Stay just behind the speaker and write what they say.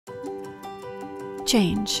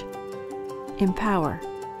Change, empower,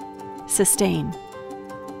 sustain.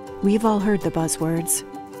 We've all heard the buzzwords,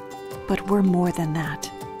 but we're more than that.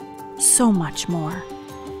 So much more.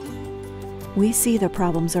 We see the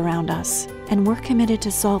problems around us, and we're committed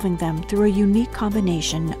to solving them through a unique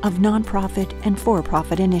combination of nonprofit and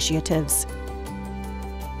for-profit initiatives.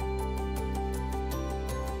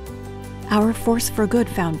 Our Force for Good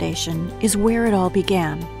Foundation is where it all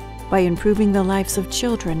began, by improving the lives of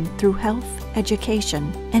children through health,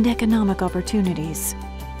 education, and economic opportunities.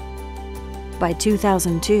 By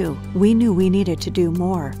 2002, we knew we needed to do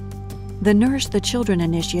more. The Nourish the Children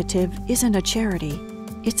initiative isn't a charity.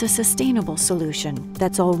 It's a sustainable solution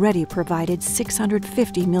that's already provided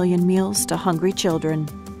 650 million meals to hungry children.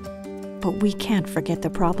 But we can't forget the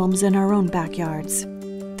problems in our own backyards.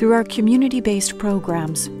 Through our community-based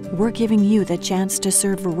programs, we're giving you the chance to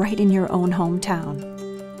serve right in your own hometown.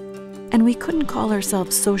 And we couldn't call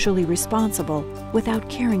ourselves socially responsible without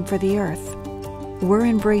caring for the earth. We're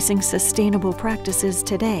embracing sustainable practices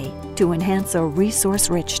today to enhance a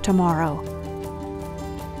resource-rich tomorrow.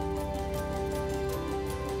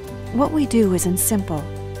 What we do isn't simple,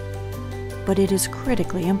 but it is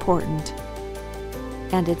critically important.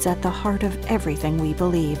 And it's at the heart of everything we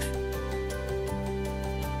believe.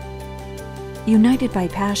 United by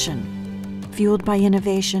passion, fueled by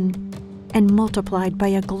innovation, and multiplied by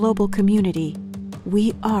a global community,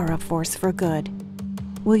 we are a force for good.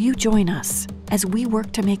 Will you join us as we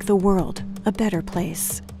work to make the world a better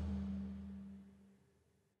place?